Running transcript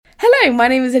Hello, my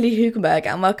name is Ellie Hugenberg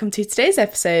and welcome to today's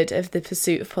episode of the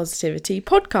Pursuit of Positivity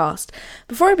podcast.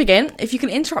 Before I begin, if you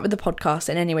can interact with the podcast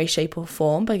in any way, shape or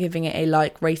form by giving it a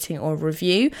like, rating or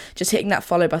review, just hitting that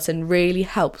follow button really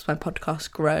helps my podcast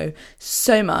grow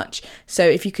so much. So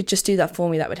if you could just do that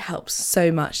for me, that would help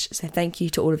so much. So thank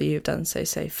you to all of you who have done so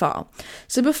far.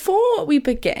 So before we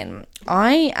begin,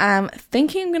 I am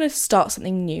thinking I'm going to start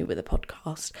something new with the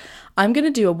podcast. I'm going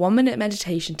to do a 1-minute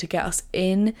meditation to get us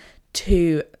in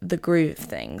to the groove of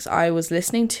things. I was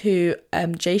listening to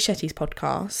Jay Shetty's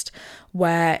podcast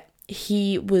where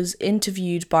he was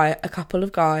interviewed by a couple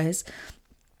of guys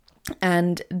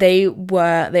and they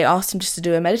asked him just to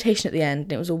do a meditation at the end,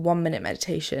 and it was a 1-minute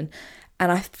meditation, and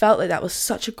I felt like that was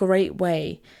such a great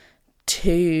way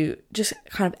to just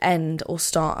kind of end or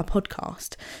start a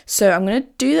podcast. So I'm going to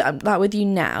do that with you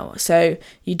now. So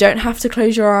you don't have to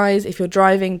close your eyes. If you're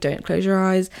driving, don't close your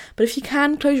eyes. But if you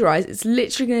can close your eyes, it's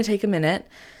literally going to take a minute.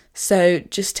 So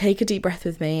just take a deep breath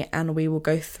with me and we will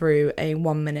go through a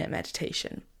 1-minute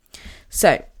meditation.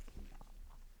 So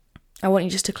I want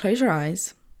you just to close your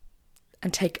eyes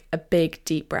and take a big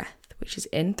deep breath, which is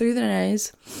in through the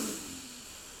nose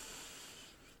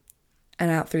and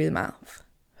out through the mouth.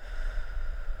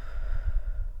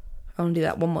 I want to do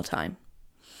that one more time.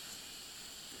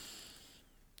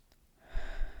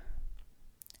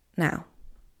 Now,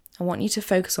 I want you to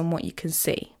focus on what you can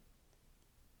see.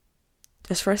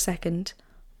 Just for a second,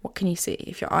 what can you see?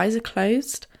 If your eyes are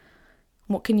closed,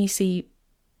 what can you see?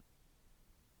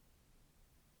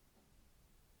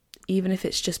 Even if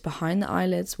it's just behind the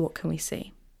eyelids, what can we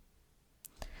see?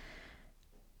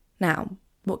 Now,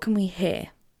 what can we hear?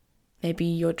 Maybe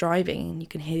you're driving and you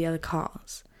can hear the other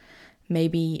cars.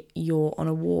 Maybe you're on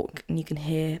a walk and you can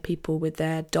hear people with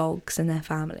their dogs and their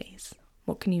families.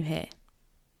 What can you hear?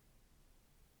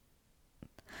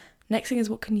 Next thing is,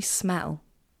 what can you smell?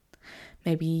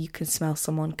 Maybe you can smell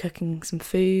someone cooking some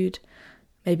food.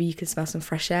 Maybe you can smell some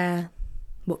fresh air.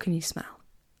 What can you smell?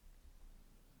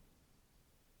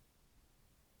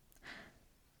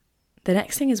 The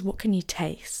next thing is, what can you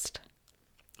taste?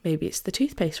 Maybe it's the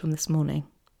toothpaste from this morning.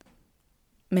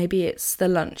 Maybe it's the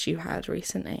lunch you had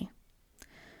recently.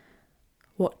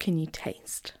 What can you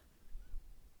taste?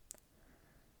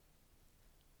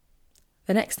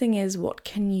 The next thing is, what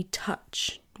can you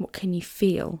touch? What can you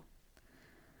feel?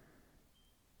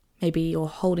 Maybe you're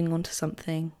holding on to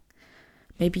something.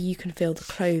 Maybe you can feel the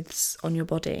clothes on your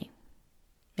body.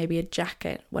 Maybe a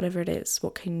jacket, whatever it is.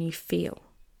 What can you feel?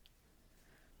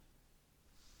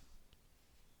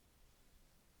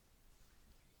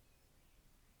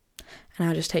 And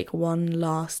now just take one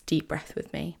last deep breath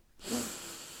with me.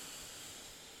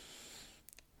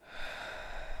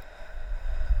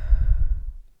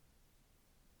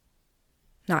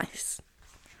 Nice.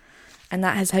 And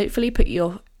that has hopefully put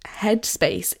your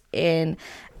headspace in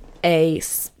a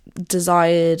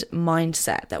desired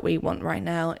mindset that we want right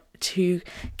now to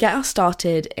get us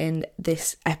started in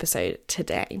this episode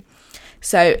today.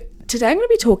 So today I'm going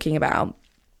to be talking about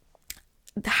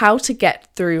how to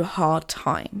get through hard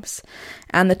times.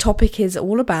 And the topic is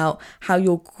all about how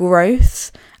your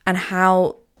growth and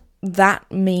how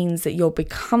that means that you're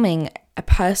becoming a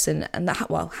person, and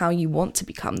how you want to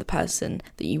become the person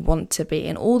that you want to be,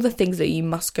 and all the things that you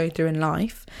must go through in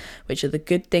life, which are the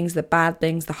good things, the bad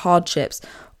things, the hardships,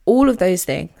 all of those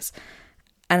things,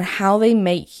 and how they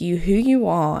make you who you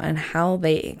are, and how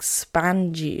they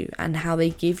expand you, and how they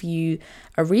give you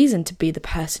a reason to be the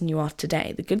person you are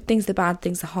today. The good things, the bad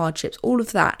things, the hardships, all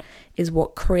of that is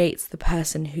what creates the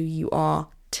person who you are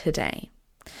today.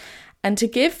 And to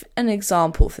give an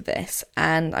example for this,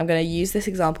 and I'm going to use this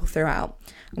example throughout,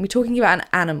 I'm going to be talking about an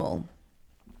animal.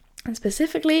 And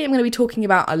specifically, I'm going to be talking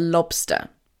about a lobster.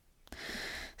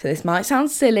 So this might sound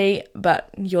silly,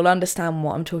 but you'll understand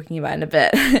what I'm talking about in a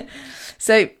bit.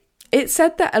 So it's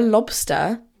said that a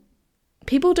lobster,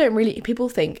 people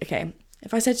think, okay,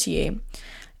 if I said to you,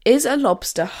 is a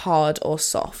lobster hard or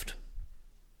soft?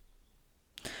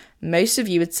 Most of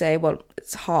you would say, well,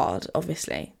 it's hard,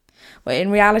 obviously. Well, in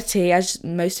reality, as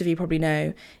most of you probably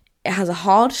know, it has a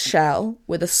hard shell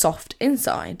with a soft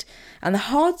inside. And the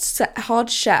hard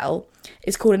shell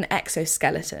is called an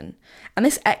exoskeleton. And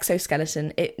this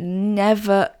exoskeleton, it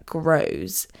never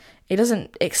grows. It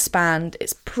doesn't expand.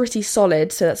 It's pretty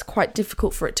solid, so that's quite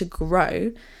difficult for it to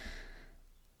grow.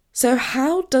 So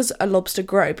how does a lobster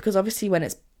grow? Because obviously when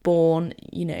it's born,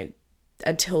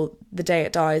 until the day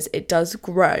it dies, it does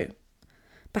grow.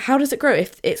 But how does it grow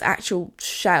if its actual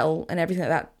shell and everything like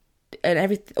that,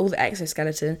 and all the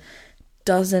exoskeleton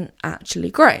doesn't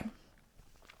actually grow?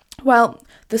 Well,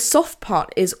 the soft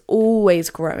part is always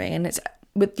growing, and it's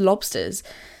with lobsters.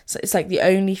 So it's like the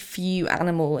only few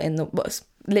animal in the,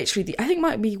 literally I think it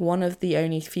might be one of the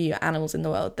only few animals in the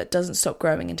world that doesn't stop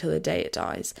growing until the day it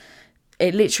dies.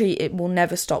 It will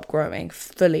never stop growing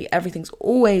fully. Everything's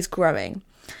always growing.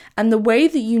 And the way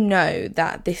that you know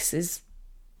that this is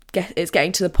it's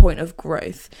getting to the point of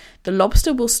growth, the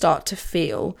lobster will start to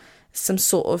feel some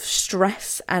sort of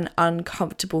stress and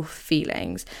uncomfortable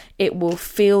feelings. It will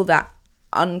feel that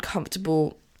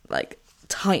uncomfortable like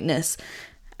tightness,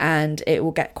 and it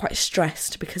will get quite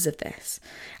stressed because of this.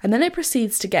 And then it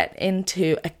proceeds to get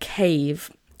into a cave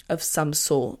of some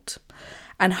sort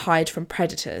and hide from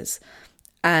predators.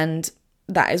 And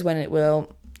that is when it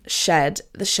will shed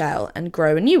the shell and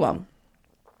grow a new one.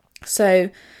 So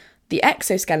the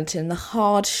exoskeleton, the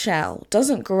hard shell,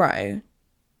 doesn't grow,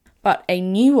 but a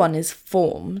new one is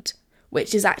formed,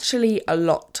 which is actually a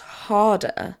lot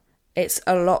harder. It's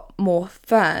a lot more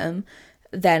firm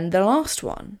than the last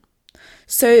one.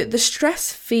 So the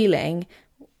stress feeling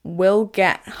will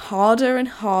get harder and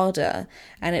harder,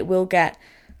 and it will get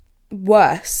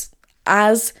worse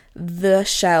as the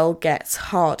shell gets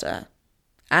harder.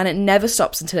 And it never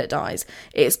stops until it dies.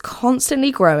 It's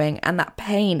constantly growing, and that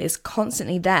pain is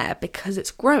constantly there because it's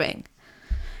growing.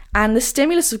 And the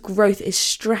stimulus of growth is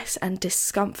stress and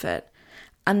discomfort.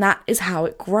 And that is how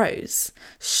it grows.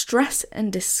 Stress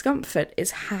and discomfort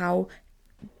is how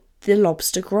the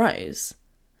lobster grows.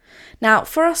 Now,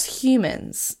 for us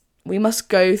humans, we must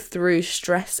go through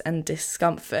stress and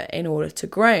discomfort in order to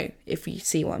grow, if you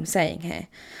see what I'm saying here.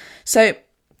 So,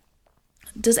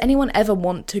 does anyone ever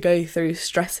want to go through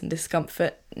stress and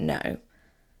discomfort? No.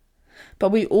 But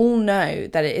we all know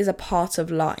that it is a part of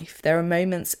life. There are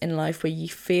moments in life where you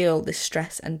feel this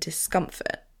stress and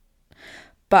discomfort.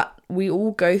 But we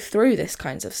all go through this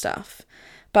kinds of stuff.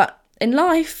 But in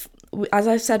life, as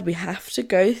I've said, we have to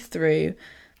go through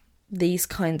these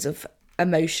kinds of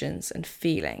emotions and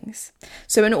feelings.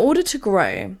 So in order to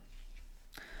grow,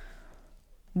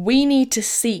 we need to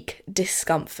seek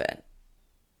discomfort.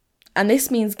 And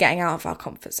this means getting out of our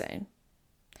comfort zone,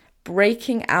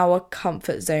 breaking our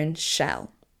comfort zone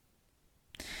shell.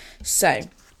 So,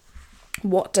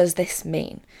 what does this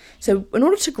mean? So, in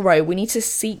order to grow, we need to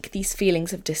seek these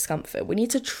feelings of discomfort. We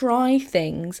need to try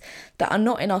things that are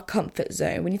not in our comfort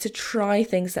zone. We need to try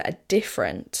things that are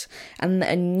different and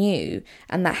that are new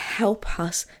and that help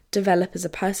us develop as a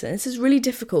person. This is really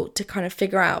difficult to kind of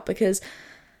figure out because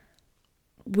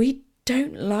we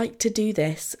don't like to do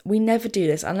this. We never do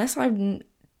this unless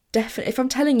if I'm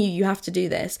telling you you have to do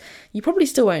this, you probably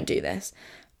still won't do this.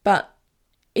 But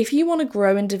if you want to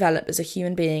grow and develop as a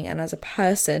human being and as a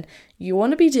person, you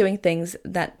want to be doing things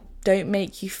that don't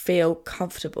make you feel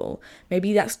comfortable.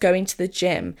 Maybe that's going to the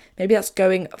gym. Maybe that's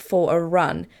going for a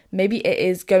run. Maybe it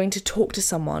is going to talk to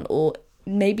someone, or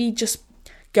maybe just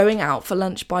going out for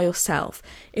lunch by yourself.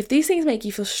 If these things make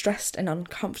you feel stressed and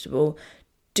uncomfortable,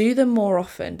 do them more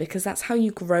often, because that's how you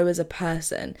grow as a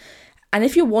person. And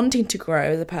if you're wanting to grow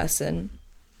as a person,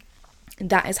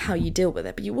 that is how you deal with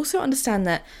it. But you also understand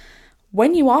that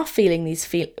when you are feeling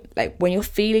when you're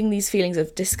feeling these feelings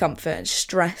of discomfort and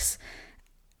stress,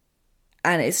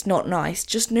 and it's not nice,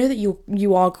 just know that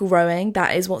you are growing.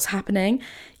 That is what's happening.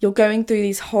 You're going through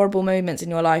these horrible moments in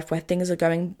your life where things are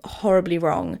going horribly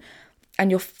wrong,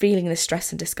 and you're feeling this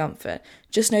stress and discomfort.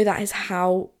 Just know that is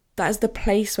the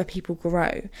place where people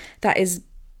grow. That is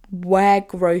where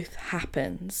growth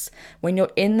happens. When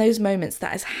you're in those moments,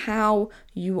 that is how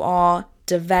you are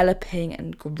developing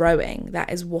and growing.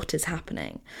 That is what is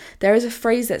happening. There is a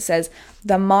phrase that says,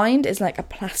 the mind is like a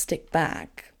plastic bag.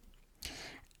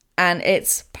 And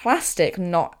it's plastic,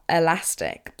 not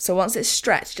elastic. So once it's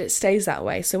stretched, it stays that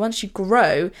way. So once you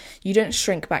grow, you don't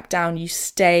shrink back down, you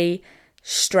stay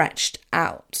stretched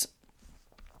out.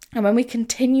 And when we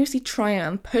continuously try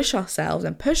and push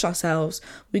ourselves,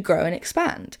 we grow and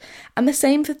expand. And the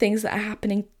same for things that are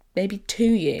happening maybe to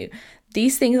you.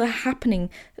 These things are happening,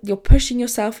 you're pushing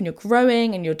yourself and you're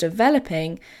growing and you're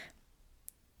developing.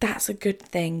 That's a good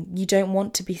thing. You don't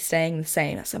want to be staying the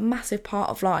same. That's a massive part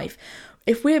of life.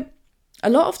 A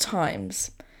lot of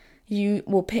times, you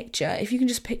will picture, if you can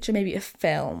just picture maybe a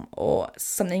film or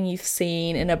something you've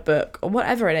seen in a book or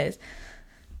whatever it is,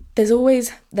 there's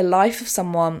always the life of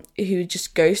someone who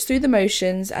just goes through the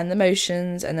motions and the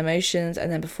motions and the motions,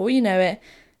 and then before you know it,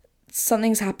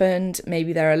 something's happened.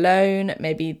 Maybe they're alone,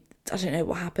 maybe, I don't know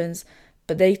what happens,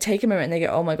 but they take a moment and they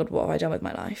go, oh my God, what have I done with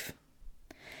my life?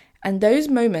 And those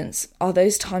moments are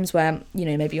those times where,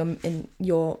 maybe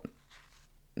you're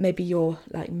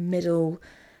like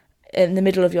in the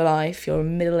middle of your life, you're a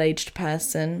middle-aged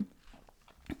person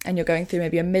and you're going through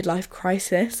maybe a midlife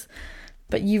crisis,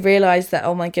 but you realise that,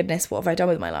 oh my goodness, what have I done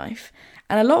with my life?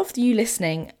 And a lot of you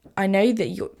listening, I know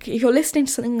that if you're listening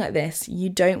to something like this, you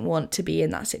don't want to be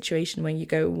in that situation where you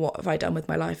go, what have I done with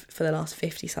my life for the last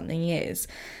 50 something years?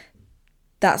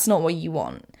 That's not what you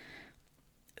want.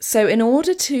 So in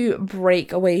order to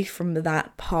break away from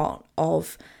that part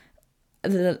of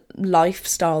the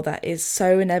lifestyle that is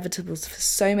so inevitable for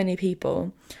so many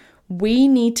people, we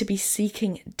need to be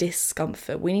seeking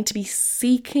discomfort. We need to be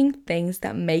seeking things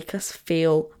that make us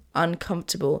feel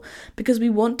uncomfortable, because we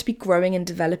want to be growing and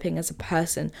developing as a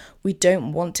person. We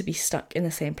don't want to be stuck in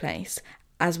the same place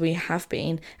as we have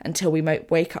been until we might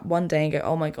wake up one day and go,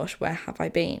 oh my gosh, where have I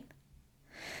been?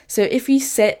 So if you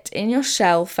sit in your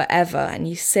shell forever and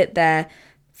you sit there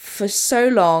for so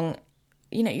long,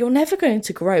 you're never going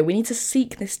to grow. We need to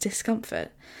seek this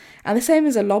discomfort. And the same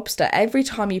as a lobster, every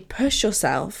time you push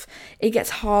yourself, it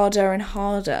gets harder and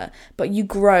harder, but you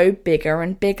grow bigger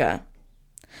and bigger.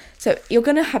 So you're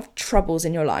going to have troubles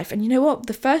in your life. And you know what?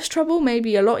 The first trouble may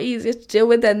be a lot easier to deal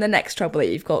with than the next trouble that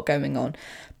you've got going on.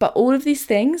 But all of these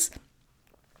things,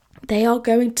 they are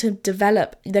going to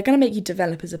develop. They're going to make you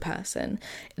develop as a person.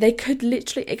 It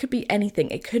could be anything.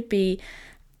 It could be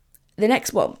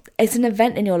it's an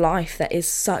event in your life that is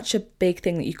such a big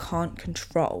thing that you can't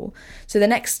control. So the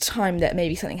next time that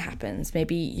maybe something happens,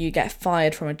 maybe you get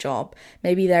fired from a job,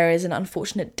 maybe there is an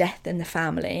unfortunate death in the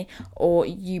family, or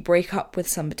you break up with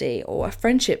somebody, or a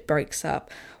friendship breaks up,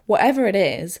 whatever it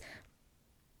is,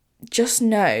 just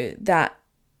know that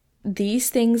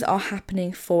these things are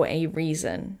happening for a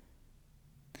reason.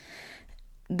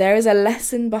 There is a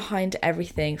lesson behind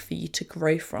everything for you to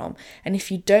grow from. And if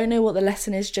you don't know what the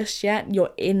lesson is just yet,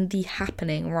 you're in the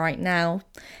happening right now.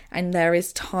 And there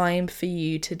is time for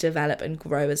you to develop and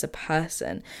grow as a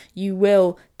person. You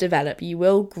will develop, you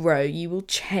will grow, you will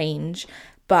change.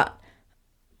 But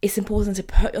it's important to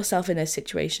put yourself in those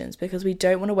situations, because we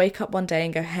don't want to wake up one day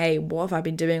and go, hey, what have I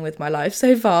been doing with my life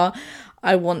so far?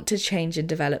 I want to change and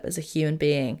develop as a human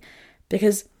being.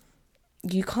 Because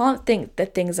you can't think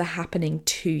that things are happening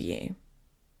to you.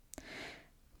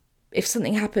 If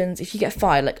something happens, if you get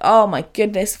fired, like, oh my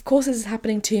goodness, of course this is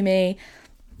happening to me.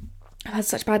 I've had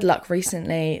such bad luck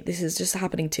recently. This is just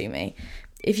happening to me.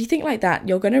 If you think like that,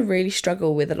 you're going to really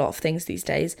struggle with a lot of things these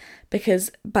days,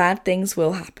 because bad things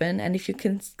will happen. And if you're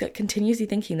continuously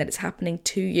thinking that it's happening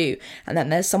to you and that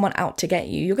there's someone out to get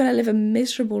you, you're going to live a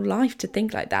miserable life to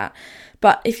think like that.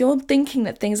 But if you're thinking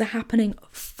that things are happening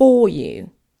for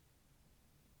you,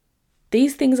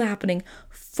 these things are happening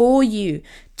for you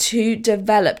to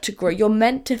develop, to grow. You're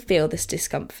meant to feel this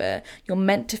discomfort. You're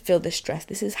meant to feel this stress.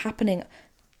 This is happening.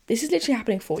 This is literally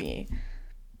happening for you.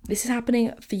 This is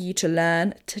happening for you to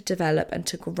learn, to develop, and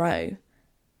to grow.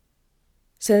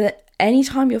 So that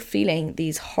anytime you're feeling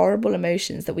these horrible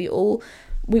emotions that we all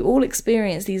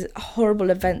experience, these horrible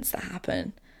events that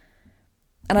happen.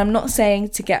 And I'm not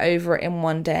saying to get over it in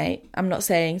one day. I'm not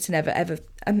saying to never ever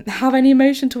have any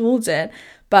emotion towards it.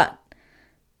 But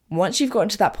once you've gotten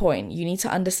to that point, you need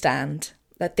to understand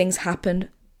that things happen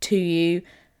for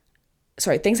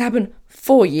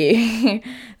you.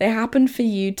 They happen for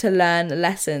you to learn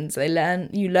lessons.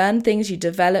 You learn things, you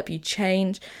develop, you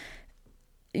change.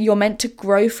 You're meant to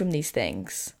grow from these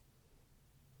things.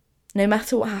 No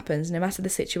matter what happens, no matter the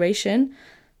situation,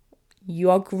 you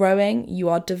are growing, you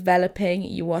are developing,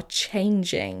 you are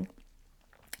changing.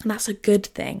 And that's a good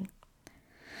thing.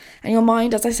 And your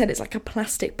mind, as I said, it's like a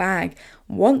plastic bag.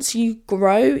 Once you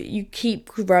grow, you keep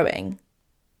growing.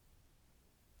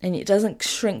 And it doesn't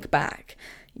shrink back.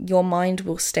 Your mind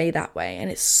will stay that way. And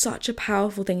it's such a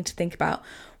powerful thing to think about.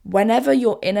 Whenever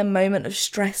you're in a moment of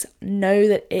stress, know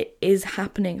that it is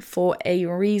happening for a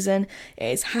reason. It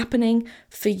is happening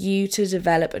for you to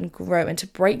develop and grow and to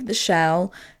break the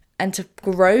shell and to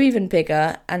grow even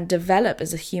bigger and develop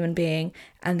as a human being.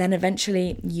 And then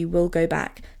eventually you will go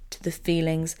back to the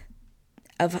feelings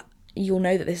of, you'll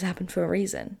know that this happened for a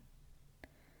reason.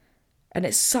 And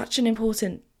it's such an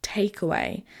important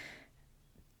takeaway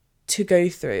to go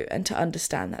through and to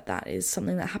understand that that is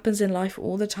something that happens in life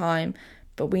all the time,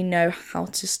 but we know how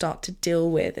to start to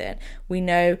deal with it. We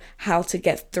know how to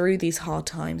get through these hard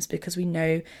times because we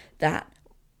know that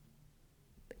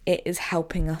it is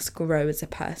helping us grow as a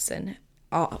person.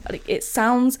 It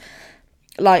sounds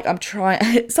like I'm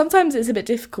trying, sometimes it's a bit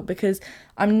difficult because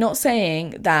I'm not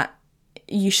saying that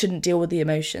you shouldn't deal with the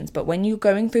emotions, but when you're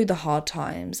going through the hard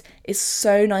times, it's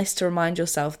so nice to remind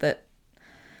yourself that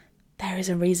there is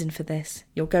a reason for this.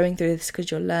 You're going through this because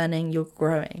you're learning, you're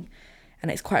growing, and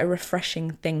it's quite a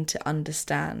refreshing thing to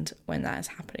understand when that is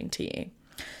happening to you.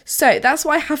 So that's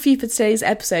what I have for you for today's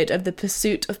episode of the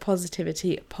Pursuit of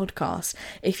Positivity podcast.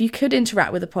 If you could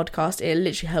interact with the podcast, it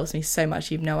literally helps me so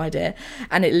much, you've no idea.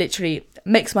 And it literally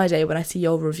makes my day when I see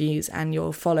your reviews and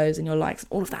your follows and your likes,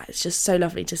 all of that. It's just so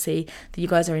lovely to see that you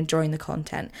guys are enjoying the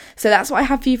content. So that's what I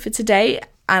have for you for today,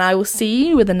 and I will see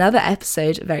you with another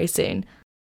episode very soon.